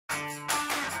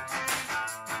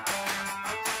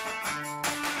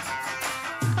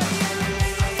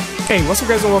Hey, what's up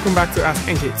guys and welcome back to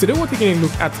askNK. Today we're taking a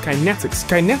look at Kinetix.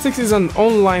 Kinetix is an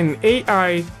online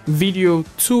AI video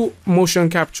to motion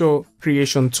capture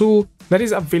creation tool that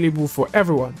is available for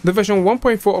everyone. The version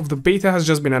 1.4 of the beta has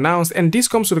just been announced, and this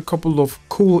comes with a couple of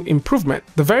cool improvements.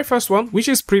 The very first one, which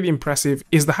is pretty impressive,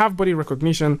 is the half body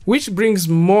recognition, which brings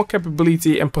more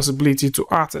capability and possibility to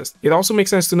artists. It also makes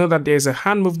sense to know that there is a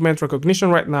hand movement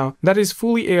recognition right now that is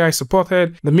fully AI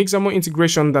supported, the Mixamo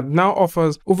integration that now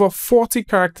offers over 40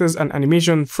 characters and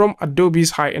animation from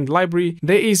Adobe's high-end library.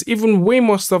 There is even way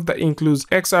more stuff that includes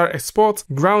XR export,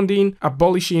 grounding,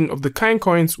 abolishing of the kind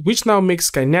coins, which now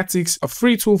makes Kinetix a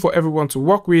free tool for everyone to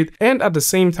work with, and at the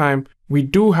same time we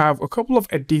do have a couple of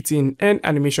editing and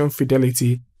animation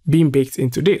fidelity being baked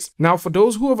into this. Now for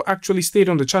those who have actually stayed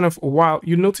on the channel for a while,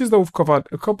 you notice that we've covered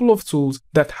a couple of tools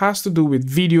that has to do with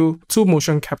video to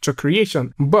motion capture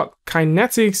creation, but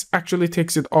Kinetix actually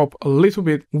takes it up a little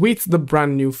bit with the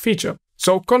brand new feature.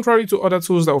 So contrary to other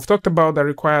tools that we've talked about that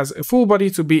requires a full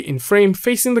body to be in frame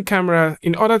facing the camera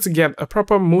in order to get a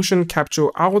proper motion capture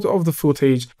out of the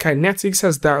footage, Kinetix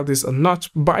has dialed this a notch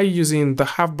by using the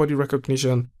half body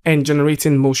recognition and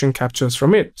generating motion captures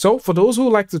from it. So for those who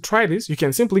like to try this, you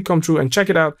can simply come through and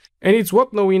check it out, and it's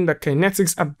worth knowing that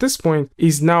Kinetix at this point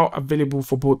is now available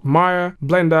for both Maya,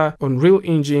 Blender, Unreal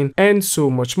Engine, and so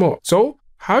much more. So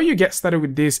how you get started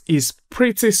with this is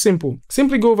pretty simple.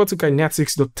 Simply go over to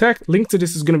kinetix.tech, link to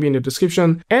this is going to be in the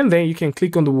description, and then you can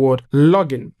click on the word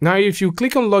login. Now if you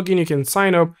click on login, you can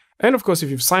sign up, and of course if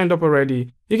you've signed up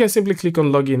already, you can simply click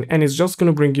on login and it's just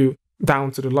going to bring you down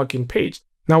to the login page.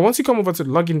 Now once you come over to the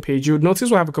login page, you'll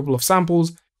notice we'll have a couple of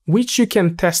samples which you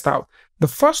can test out. The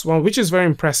first one, which is very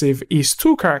impressive, is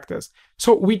 2 characters.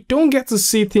 So we don't get to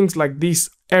see things like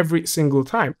this every single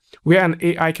time, where an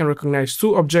AI can recognize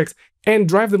 2 objects and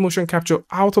drive the motion capture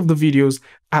out of the videos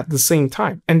at the same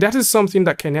time. And that is something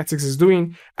that Kinetix is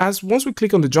doing, as once we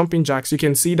click on the jumping jacks, you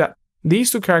can see that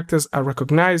these 2 characters are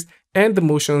recognized and the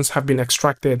motions have been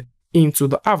extracted into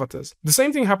the avatars. The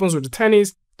same thing happens with the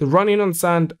tennis, the running on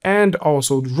sand, and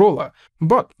also the roller.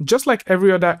 But just like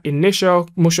every other initial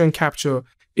motion capture,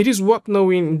 it is worth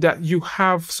knowing that you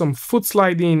have some foot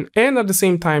sliding, and at the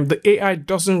same time, the AI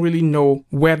doesn't really know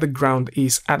where the ground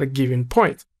is at a given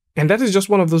point. And that is just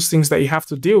one of those things that you have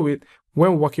to deal with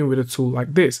when working with a tool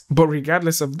like this. But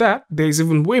regardless of that, there's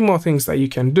even way more things that you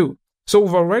can do. So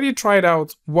we've already tried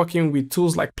out working with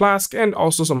tools like Plask and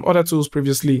also some other tools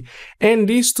previously, and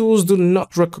these tools do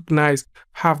not recognize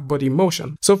half body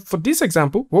motion. So for this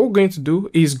example, what we're going to do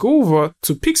is go over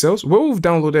to Pixels where we've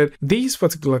downloaded this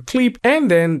particular clip,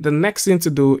 and then the next thing to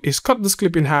do is cut this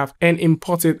clip in half and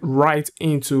import it right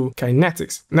into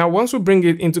Kinetix. Now once we bring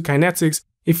it into Kinetix,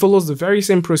 it follows the very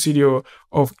same procedure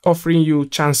of offering you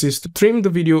chances to trim the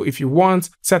video if you want,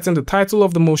 setting the title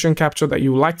of the motion capture that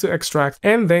you would like to extract,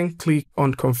 and then click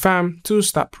on confirm to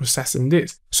start processing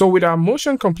this. So with our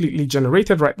motion completely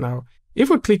generated right now,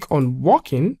 if we click on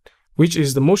walking, which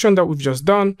is the motion that we've just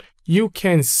done, you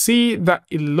can see that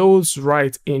it loads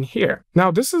right in here. Now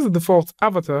this is the default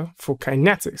avatar for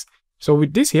Kinetix. So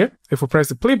with this here, if we press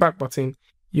the playback button,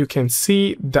 you can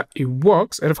see that it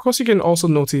works. And of course, you can also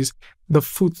notice the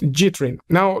foot jittering.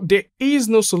 Now, there is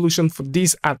no solution for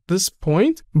this at this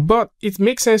point, but it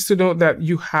makes sense to know that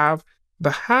you have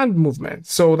the hand movement.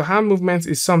 So the hand movement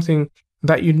is something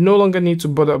that you no longer need to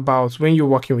bother about when you're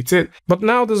working with it. But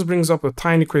now this brings up a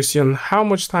tiny question. How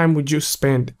much time would you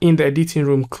spend in the editing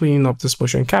room cleaning up this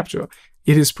motion capture?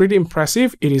 It is pretty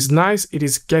impressive. It is nice. It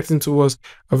is getting towards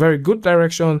a very good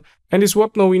direction. And it's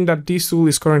worth knowing that this tool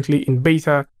is currently in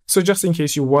beta. So just in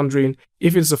case you're wondering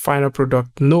if it's a final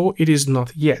product, no, it is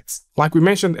not yet. Like we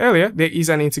mentioned earlier, there is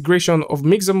an integration of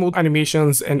Mixamo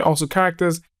animations and also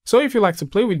characters. So if you like to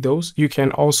play with those, you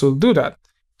can also do that.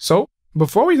 So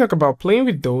before we talk about playing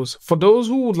with those, for those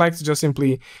who would like to just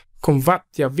simply convert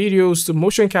their videos to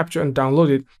motion capture and download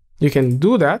it, you can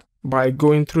do that by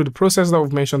going through the process that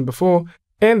we've mentioned before,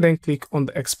 and then click on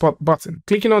the export button.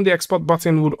 Clicking on the export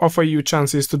button would offer you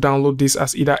chances to download this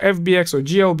as either FBX or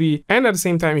GLB, and at the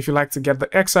same time, if you like to get the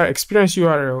XR experience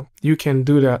URL, you can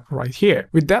do that right here.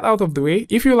 With that out of the way,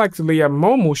 if you like to layer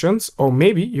more motions, or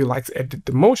maybe you like to edit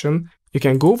the motion, you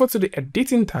can go over to the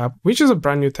editing tab, which is a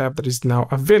brand new tab that is now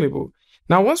available.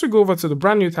 Now once we go over to the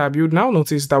brand new tab, you now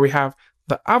notice that we have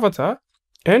the avatar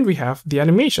and we have the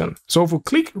animation. So if we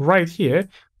click right here,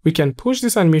 we can push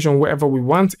this animation wherever we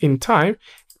want in time,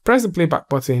 press the playback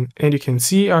button, and you can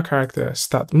see our character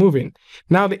start moving.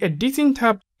 Now the editing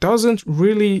tab doesn't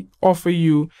really offer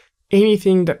you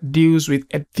anything that deals with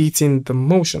editing the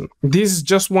motion. This is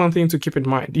just one thing to keep in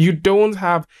mind. You don't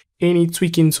have any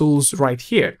tweaking tools right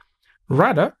here.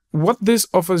 Rather, what this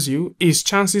offers you is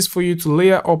chances for you to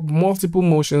layer up multiple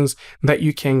motions that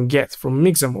you can get from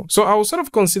Mixamo. So I will sort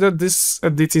of consider this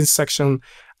editing section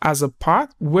as a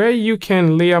part where you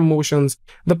can layer motions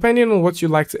depending on what you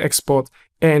like to export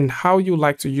and how you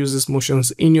like to use these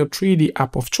motions in your 3D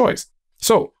app of choice.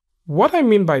 So what I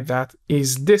mean by that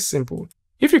is this simple.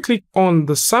 If you click on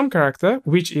the Sam character,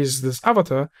 which is this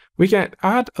avatar, we can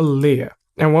add a layer.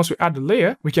 And once we add the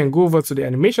layer, we can go over to the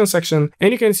animation section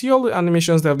and you can see all the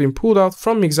animations that have been pulled out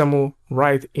from Mixamo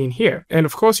right in here. And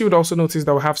of course, you would also notice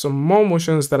that we have some more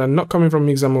motions that are not coming from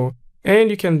Mixamo, and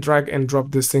you can drag and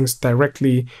drop these things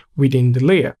directly within the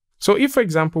layer. So if, for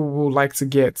example, we would like to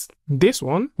get this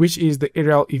one, which is the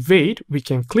aerial evade, we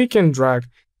can click and drag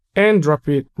and drop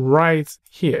it right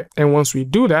here. And once we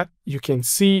do that, you can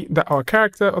see that our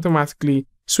character automatically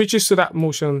switches to that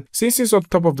motion since it's on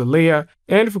top of the layer.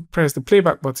 And if we press the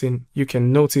playback button, you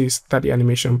can notice that the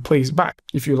animation plays back.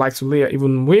 If you like to layer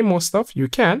even way more stuff, you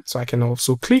can. So I can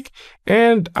also click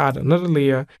and add another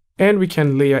layer, and we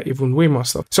can layer even way more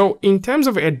stuff. So in terms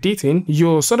of editing,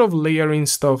 you're sort of layering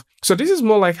stuff. So this is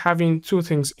more like having two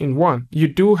things in one. You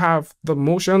do have the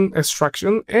motion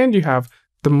extraction and you have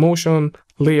the motion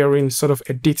layering sort of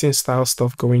editing style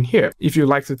stuff going here. If you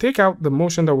like to take out the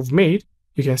motion that we've made,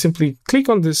 you can simply click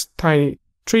on this tiny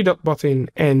 3-dot button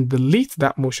and delete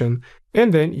that motion,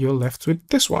 and then you're left with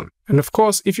this one. And of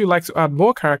course, if you like to add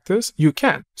more characters, you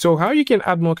can. So how you can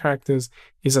add more characters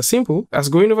is as simple as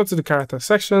going over to the character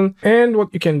section, and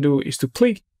what you can do is to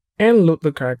click and load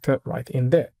the character right in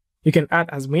there. You can add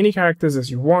as many characters as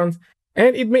you want,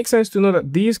 and it makes sense to know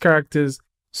that these characters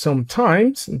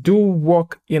sometimes do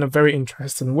work in a very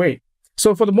interesting way.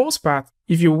 So for the most part,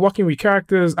 if you're working with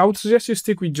characters, I would suggest you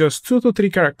stick with just 2 to 3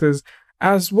 characters,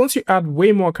 as once you add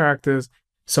way more characters,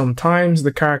 sometimes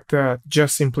the character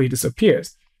just simply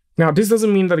disappears. Now, this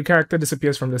doesn't mean that the character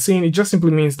disappears from the scene. It just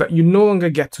simply means that you no longer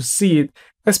get to see it,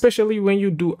 especially when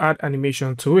you do add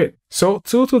animation to it. So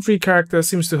 2 to 3 characters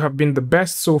seems to have been the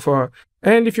best so far.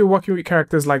 And if you're working with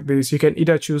characters like this, you can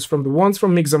either choose from the ones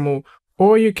from Mixamo,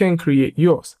 or you can create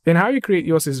yours. And how you create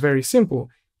yours is very simple.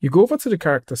 You go over to the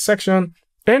character section,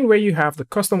 and where you have the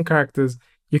custom characters,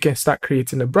 you can start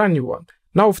creating a brand new one.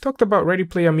 Now, we've talked about Ready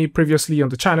Player Me previously on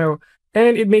the channel,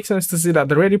 and it makes sense to see that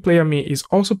the Ready Player Me is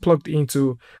also plugged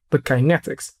into the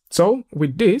Kinetix. So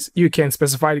with this, you can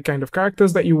specify the kind of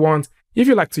characters that you want. If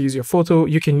you like to use your photo,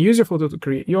 you can use your photo to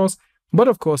create yours. But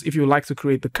of course, if you like to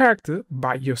create the character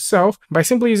by yourself, by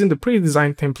simply using the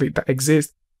pre-designed template that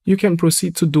exists, you can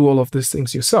proceed to do all of these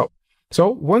things yourself. So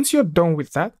once you're done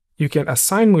with that, you can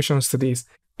assign motions to this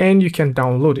and you can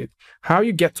download it. How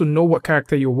you get to know what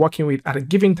character you're working with at a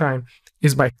given time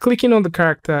is by clicking on the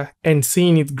character and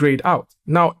seeing it grayed out.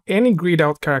 Now, any grayed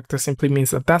out character simply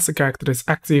means that that's a character that's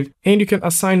active, and you can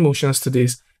assign motions to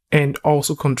this and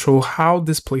also control how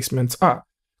these placements are.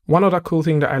 One other cool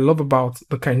thing that I love about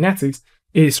the Kinetix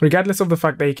is, regardless of the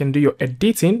fact that you can do your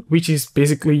editing, which is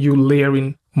basically you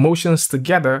layering motions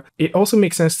together, it also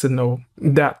makes sense to know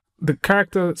that the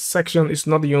character section is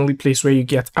not the only place where you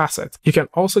get assets. You can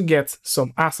also get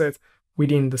some assets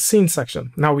within the scene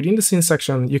section. Now, within the scene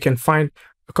section, you can find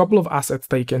a couple of assets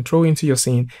that you can throw into your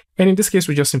scene. And in this case,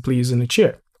 we're just simply using a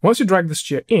chair. Once you drag this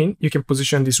chair in, you can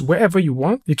position this wherever you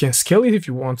want. You can scale it if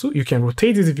you want to. You can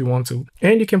rotate it if you want to.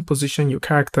 And you can position your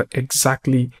character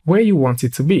exactly where you want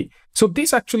it to be. So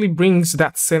this actually brings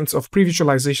that sense of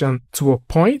pre-visualization to a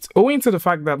point, owing to the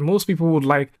fact that most people would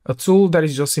like a tool that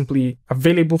is just simply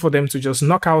available for them to just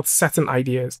knock out certain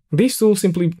ideas. This tool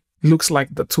simply looks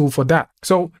like the tool for that.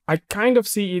 So I kind of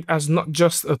see it as not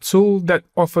just a tool that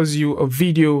offers you a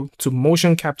video to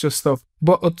motion capture stuff,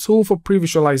 but a tool for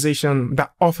pre-visualization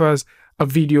that offers a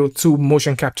video to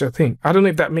motion capture thing. I don't know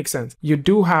if that makes sense. You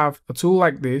do have a tool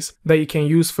like this that you can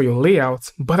use for your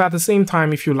layouts, but at the same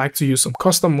time, if you like to use some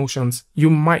custom motions,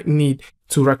 you might need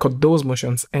to record those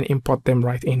motions and import them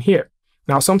right in here.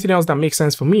 Now, something else that makes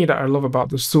sense for me that I love about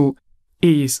this tool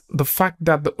is the fact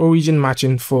that the origin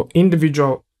matching for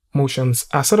individual motions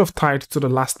are sort of tied to the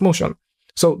last motion.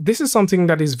 So this is something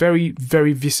that is very,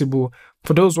 very visible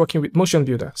for those working with Motion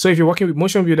Builder. So if you're working with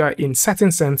Motion Builder in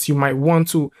certain sense, you might want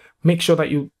to make sure that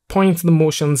you point the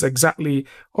motions exactly,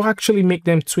 or actually make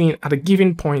them twin at a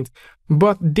given point.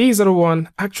 But this other one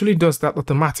actually does that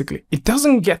automatically. It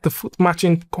doesn't get the foot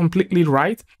matching completely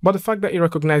right, but the fact that it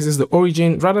recognizes the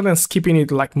origin rather than skipping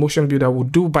it like Motion Builder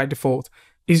would do by default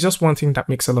is just one thing that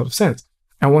makes a lot of sense.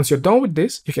 And once you're done with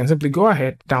this, you can simply go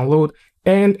ahead, download,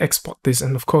 and export this,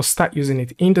 and of course start using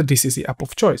it in the DCC app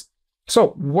of choice. So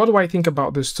what do I think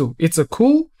about this tool? It's a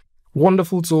cool,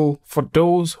 wonderful tool for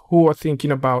those who are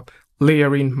thinking about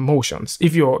layering motions.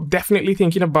 If you're definitely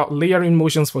thinking about layering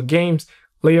motions for games,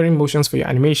 layering motions for your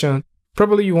animation.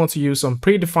 Probably you want to use some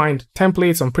predefined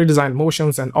templates, some pre-designed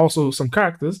motions, and also some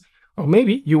characters. Or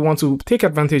maybe you want to take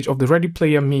advantage of the Ready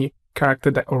Player Me character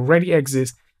that already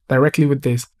exists directly with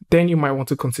this. Then you might want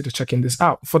to consider checking this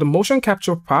out. For the motion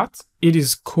capture part, it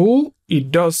is cool.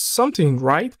 It does something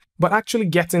right, but actually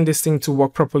getting this thing to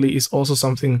work properly is also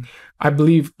something I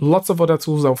believe lots of other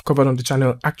tools that I've covered on the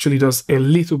channel actually does a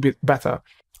little bit better.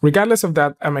 Regardless of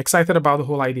that, I'm excited about the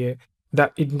whole idea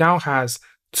that it now has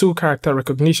 2 character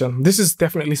recognition. This is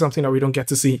definitely something that we don't get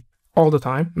to see all the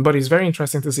time, but it's very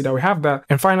interesting to see that we have that.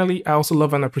 And finally, I also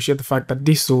love and appreciate the fact that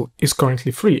this tool is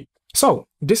currently free. So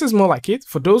this is more like it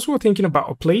for those who are thinking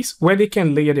about a place where they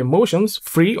can layer their motions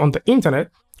free on the internet,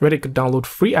 where they could download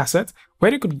free assets,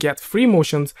 where they could get free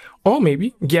motions, or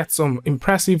maybe get some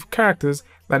impressive characters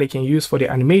that they can use for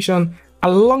their animation.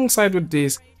 Alongside with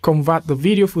this, convert the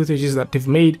video footages that they've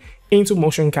made into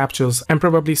motion captures and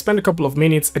probably spend a couple of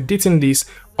minutes editing this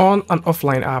on an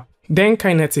offline app. Then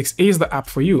Kinetix is the app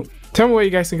for you. Tell me what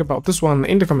you guys think about this one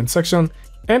in the comment section.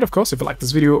 And of course, if you like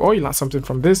this video or you learned something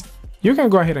from this, you can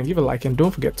go ahead and give a like and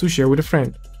don't forget to share with a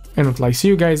friend. And until I see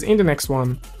you guys in the next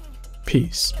one,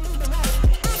 peace.